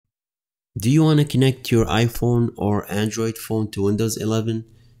Do you want to connect your iPhone or Android phone to Windows 11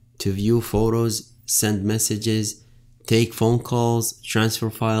 to view photos, send messages, take phone calls, transfer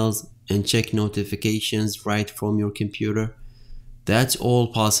files, and check notifications right from your computer? That's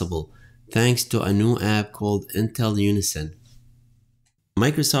all possible thanks to a new app called Intel Unison.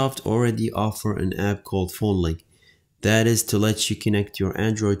 Microsoft already offers an app called PhoneLink that is to let you connect your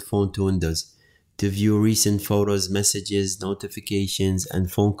Android phone to Windows to view recent photos, messages, notifications, and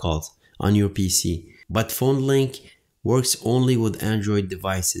phone calls on your PC. But PhoneLink works only with Android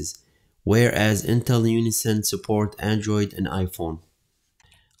devices, whereas Intel Unison supports Android and iPhone.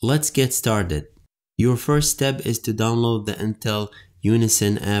 Let's get started. Your first step is to download the Intel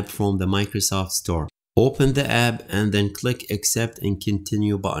Unison app from the Microsoft Store. Open the app and then click Accept and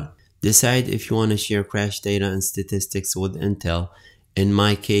Continue button. Decide if you want to share crash data and statistics with Intel. In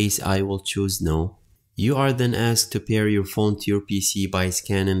my case, I will choose No. You are then asked to pair your phone to your PC by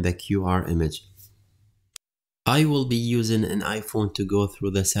scanning the QR image. I will be using an iPhone to go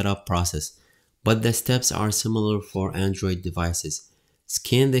through the setup process, but the steps are similar for Android devices.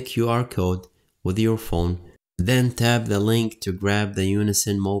 Scan the QR code with your phone, then tap the link to grab the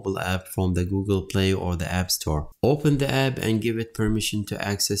Unison mobile app from the Google Play or the App Store. Open the app and give it permission to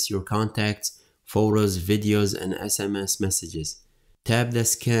access your contacts, photos, videos, and SMS messages. Tap the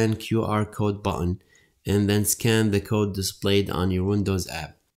Scan QR code button and then scan the code displayed on your Windows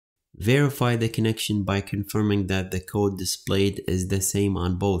app. Verify the connection by confirming that the code displayed is the same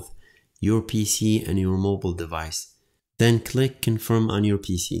on both your PC and your mobile device. Then click Confirm on your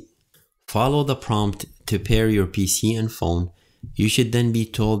PC. Follow the prompt to pair your PC and phone. You should then be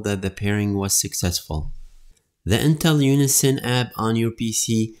told that the pairing was successful. The Intel Unison app on your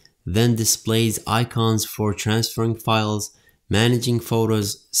PC then displays icons for transferring files, managing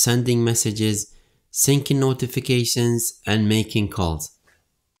photos, sending messages, syncing notifications, and making calls.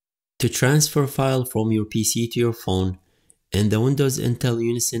 To transfer file from your PC to your phone, in the Windows Intel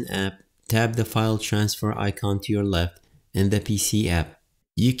Unison app, tap the file transfer icon to your left in the PC app.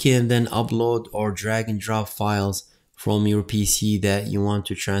 You can then upload or drag and drop files from your PC that you want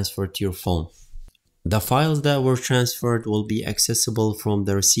to transfer to your phone. The files that were transferred will be accessible from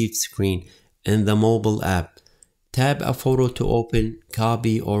the received screen in the mobile app. Tap a photo to open,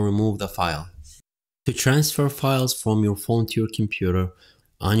 copy, or remove the file. To transfer files from your phone to your computer,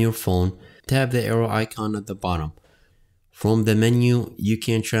 on your phone, tap the arrow icon at the bottom. From the menu, you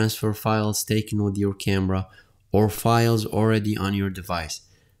can transfer files taken with your camera or files already on your device.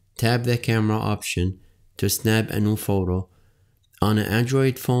 Tap the camera option to snap a new photo. On an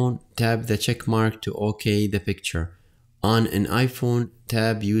Android phone, tap the check mark to OK the picture. On an iPhone,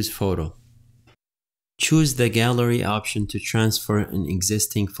 tap Use Photo. Choose the gallery option to transfer an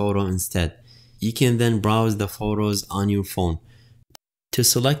existing photo instead. You can then browse the photos on your phone. To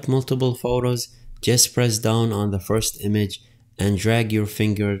select multiple photos, just press down on the first image and drag your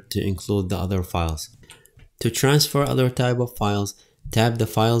finger to include the other files. To transfer other type of files, tap the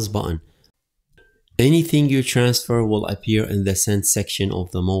Files button. Anything you transfer will appear in the Send section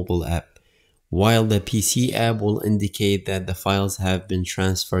of the mobile app, while the PC app will indicate that the files have been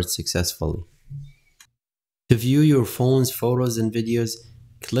transferred successfully. To view your phone's photos and videos,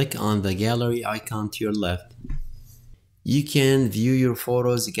 click on the gallery icon to your left. You can view your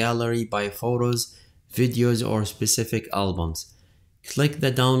photos gallery by photos, videos, or specific albums. Click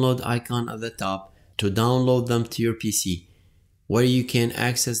the download icon at the top to download them to your PC, where you can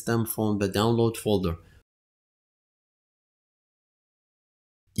access them from the download folder.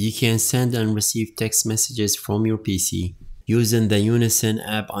 You can send and receive text messages from your PC using the Unison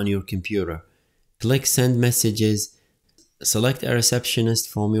app on your computer. Click Send Messages, select a receptionist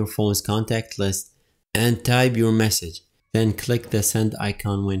from your phone's contact list, and type your message. Then click the Send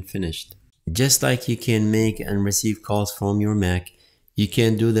icon when finished. Just like you can make and receive calls from your Mac, you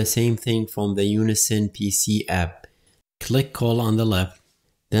can do the same thing from the Unison PC app. Click Call on the left,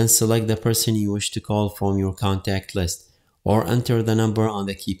 then select the person you wish to call from your contact list, or enter the number on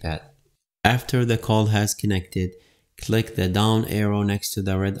the keypad. After the call has connected, click the down arrow next to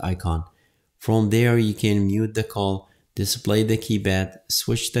the red icon. From there, you can mute the call, display the keypad,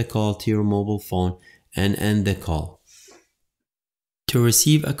 switch the call to your mobile phone, and end the call. To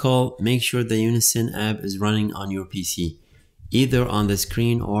receive a call, make sure the Unison app is running on your PC, either on the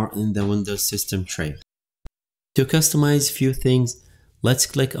screen or in the Windows system tray. To customize few things, let's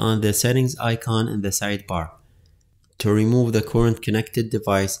click on the settings icon in the sidebar. To remove the current connected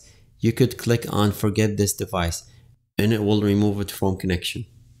device, you could click on Forget this device, and it will remove it from connection.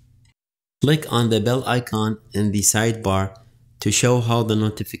 Click on the bell icon in the sidebar to show how the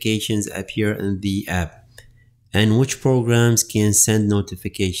notifications appear in the app and which programs can send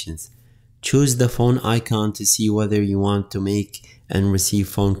notifications. Choose the phone icon to see whether you want to make and receive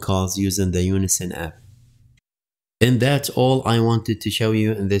phone calls using the Unison app. And that's all I wanted to show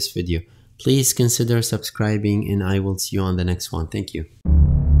you in this video. Please consider subscribing and I will see you on the next one. Thank you.